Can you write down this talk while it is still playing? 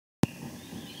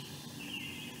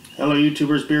Hello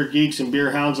YouTubers, beer geeks, and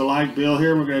beer hounds alike. Bill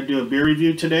here. We're going to do a beer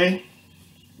review today.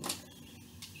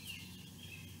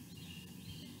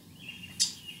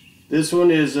 This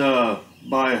one is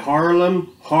by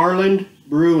Harland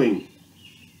Brewing.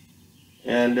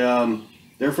 And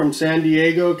they're from San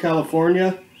Diego,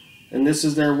 California. And this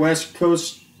is their West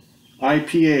Coast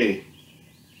IPA.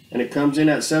 And it comes in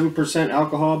at 7%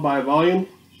 alcohol by volume.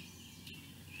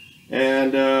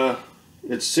 And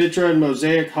it's Citra and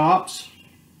Mosaic hops.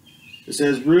 It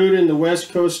says, brewed in the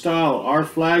West Coast style, our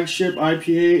flagship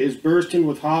IPA is bursting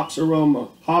with hop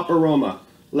aroma.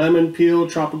 Lemon peel,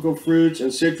 tropical fruits,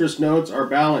 and citrus notes are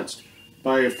balanced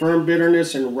by a firm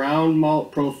bitterness and round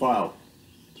malt profile.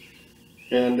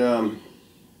 And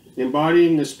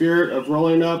embodying the spirit of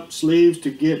rolling up sleeves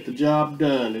to get the job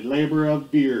done, a labor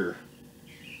of beer.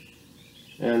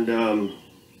 And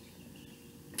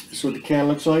this is what the can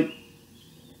looks like.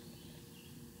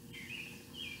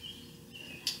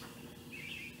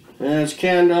 And it's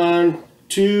canned on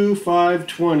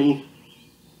 2/5/20,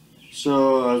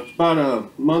 so it's about a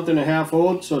month and a half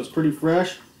old, so it's pretty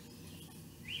fresh.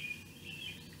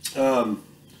 I've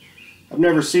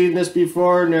never seen this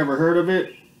before, never heard of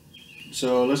it,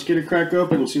 so let's get it cracked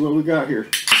open and see what we got here.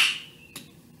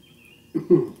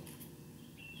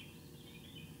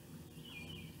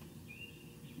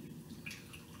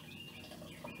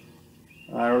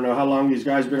 I don't know how long these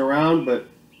guys been around, but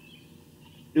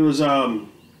it was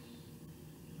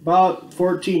about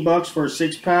 14 bucks for a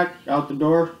 6-pack out the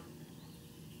door.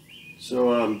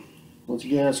 So once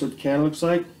again, that's what the can looks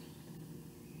like.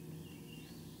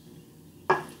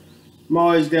 I'm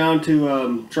always down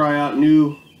to try out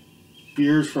new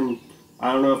beers from,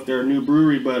 I don't know if they're a new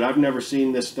brewery, but I've never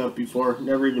seen this stuff before.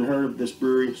 Never even heard of this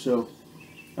brewery, so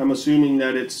I'm assuming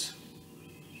that it's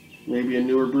maybe a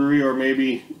newer brewery, or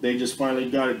maybe they just finally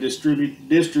got it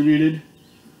distributed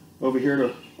over here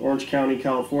to Orange County,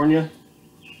 California.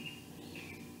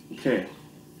 Okay,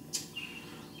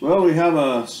 well, we have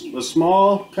a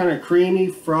small, kind of creamy,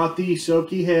 frothy,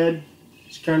 silky head.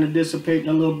 It's kind of dissipating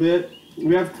a little bit.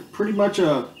 We have pretty much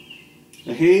a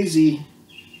hazy,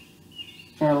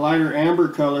 kind of lighter amber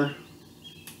color,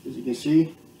 as you can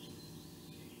see.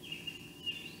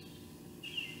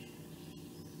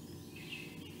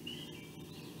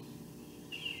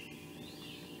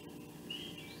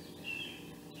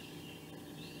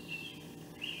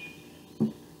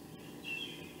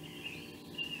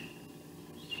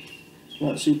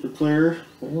 Not super clear.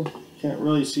 Well, can't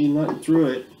really see nothing through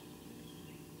it.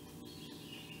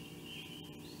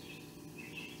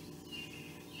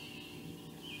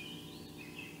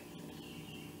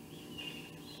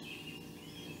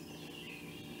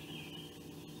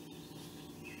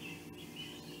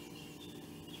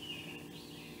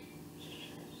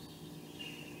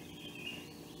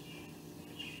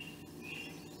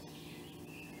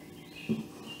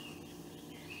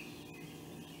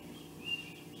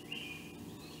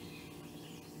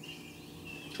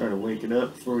 Try to wake it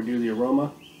up before we do the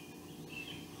aroma.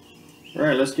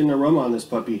 Alright, let's get an aroma on this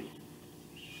puppy.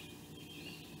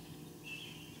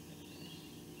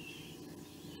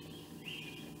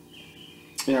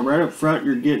 Yeah, right up front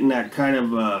you're getting that kind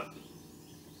of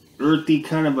earthy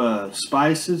kind of a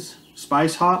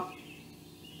spice hop.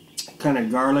 Kind of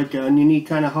garlic, oniony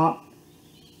kind of hop.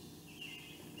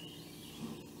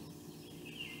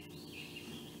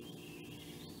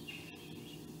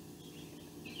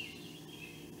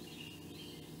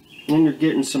 And you're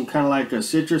getting some kind of like a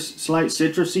slight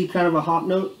citrusy kind of a hop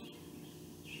note.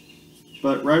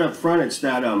 But right up front it's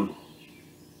that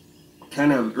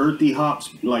kind of earthy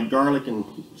hops like garlic and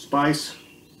spice,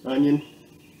 onion.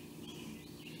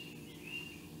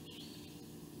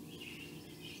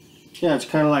 Yeah, it's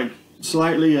kind of like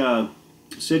slightly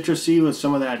citrusy with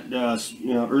some of that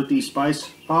you know, earthy spice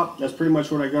hop. That's pretty much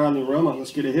what I got on the aroma.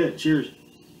 Let's get a hit. Cheers.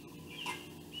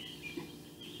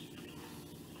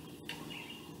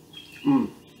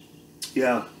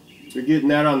 Yeah, you're getting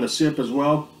that on the sip as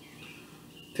well.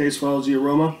 Taste follows the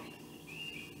aroma.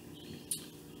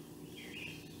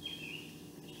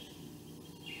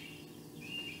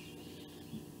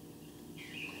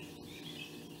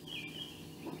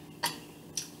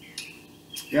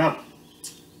 Yeah.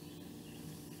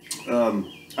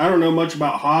 I don't know much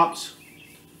about hops.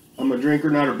 I'm a drinker,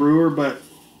 not a brewer, but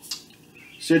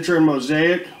Citra and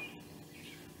Mosaic,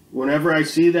 whenever I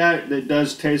see that, it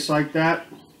does taste like that.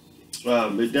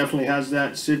 It definitely has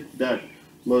that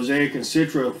Mosaic and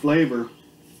Citra flavor.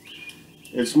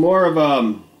 It's more of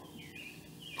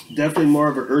definitely more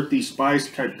of an earthy spice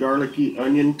type, garlicky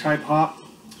onion type hop,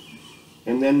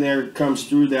 and then there comes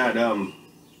through that kind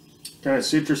of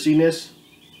citrusiness.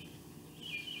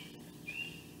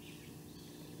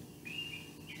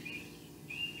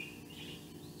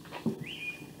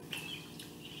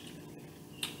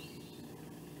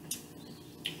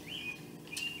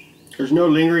 There's no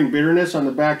lingering bitterness on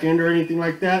the back end or anything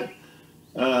like that.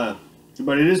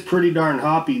 But it is pretty darn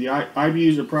hoppy. The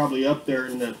IBUs are probably up there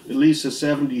in at least the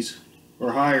 70s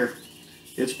or higher.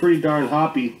 It's pretty darn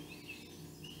hoppy.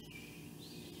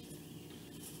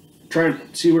 Trying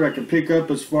to see what I can pick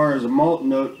up as far as a malt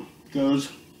note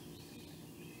goes.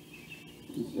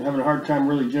 I'm having a hard time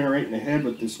really generating a head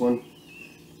with this one.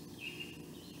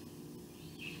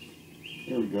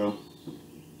 There we go.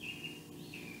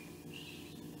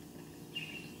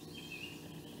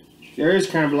 There is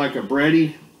kind of like a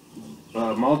bready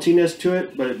maltiness to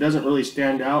it, but it doesn't really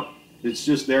stand out. It's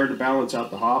just there to balance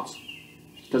out the hops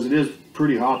because it is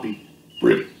pretty hoppy.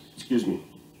 Excuse me.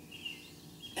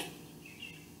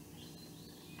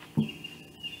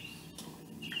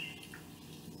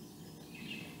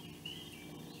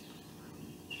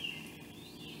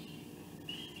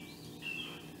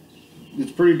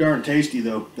 It's pretty darn tasty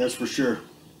though, that's for sure.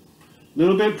 A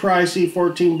little bit pricey,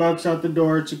 14 bucks out the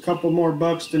door. It's a couple more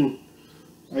bucks than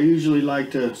I usually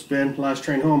like to spend last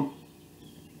train home.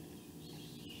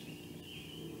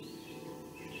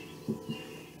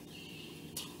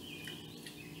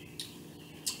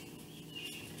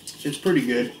 It's pretty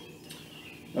good.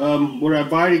 Would I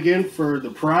buy it again for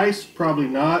the price? Probably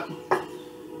not.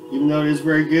 Even though it is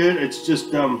very good, it's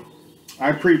just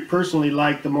I personally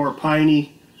like the more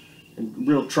piney and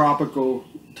real tropical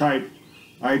type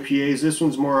IPAs. This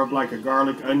one's more of like a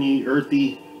garlic, onion,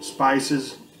 earthy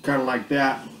spices, kind of like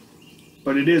that.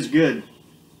 But it is good.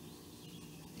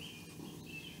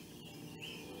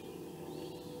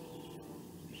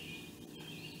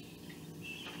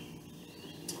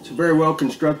 It's a very well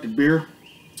constructed beer.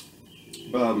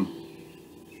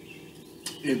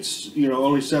 It's, you know,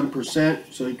 only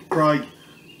 7%, so you could probably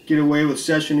get away with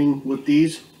sessioning with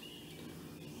these.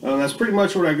 That's pretty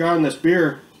much what I got in this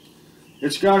beer.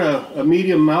 It's got a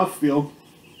medium mouthfeel.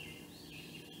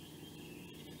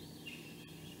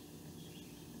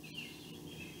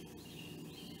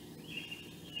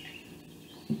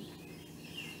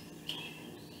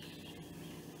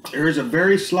 There is a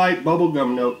very slight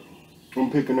bubblegum note I'm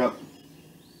picking up.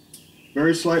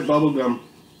 Very slight bubblegum.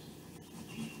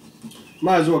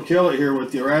 Might as well kill it here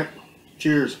with you, right?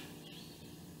 Cheers.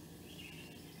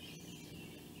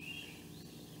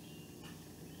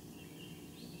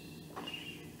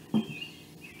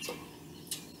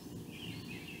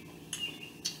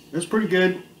 That's pretty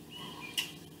good.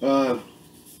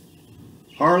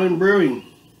 Harland Brewing.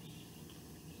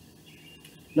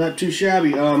 Not too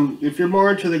shabby. If you're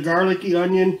more into the garlicky,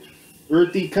 onion,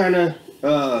 earthy kind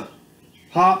of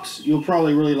hops, you'll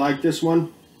probably really like this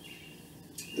one.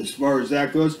 As far as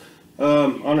that goes,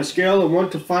 on a scale of 1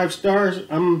 to 5 stars,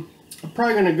 I'm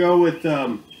probably going to go with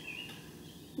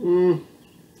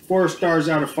 4 stars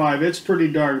out of 5. It's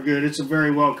pretty darn good. It's a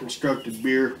very well constructed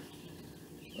beer.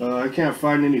 I can't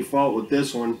find any fault with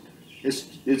this one.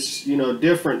 It's you know,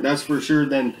 different, that's for sure,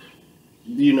 than,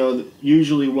 you know,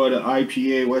 usually what an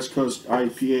IPA, West Coast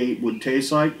IPA would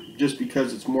taste like, just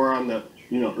because it's more on the,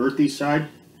 you know, earthy side.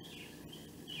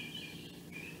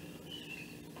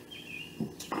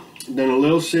 Then a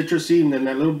little citrusy, and then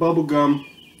that little bubble gum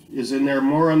is in there,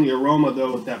 more on the aroma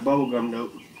though, with that bubble gum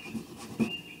note.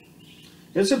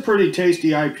 It's a pretty tasty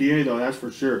IPA though, that's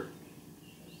for sure.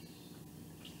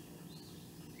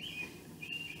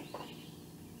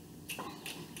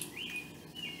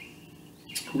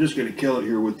 I'm just going to kill it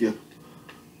here with you.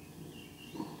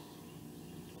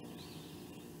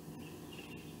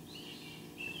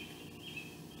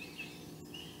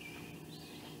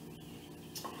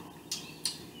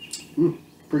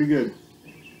 Pretty good.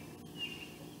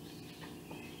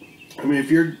 I mean,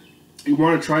 if you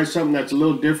want to try something that's a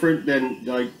little different than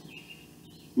like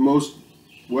most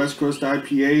West Coast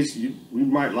IPAs, you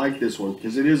might like this one,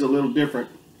 because it is a little different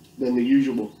than the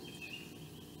usual.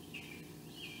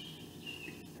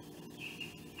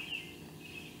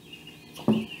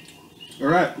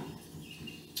 Alright,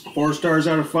 4 stars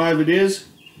out of 5 it is.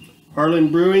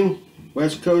 Harland Brewing,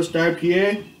 West Coast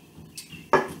IPA.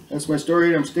 That's my story,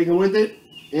 and I'm sticking with it.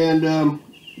 And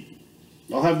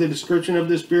I'll have the description of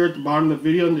this beer at the bottom of the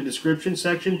video in the description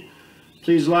section.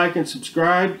 Please like and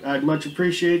subscribe. I'd much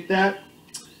appreciate that.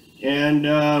 And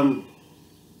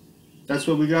that's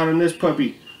what we got on this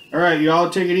puppy. Alright,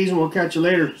 y'all, take it easy and we'll catch you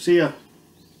later. See ya.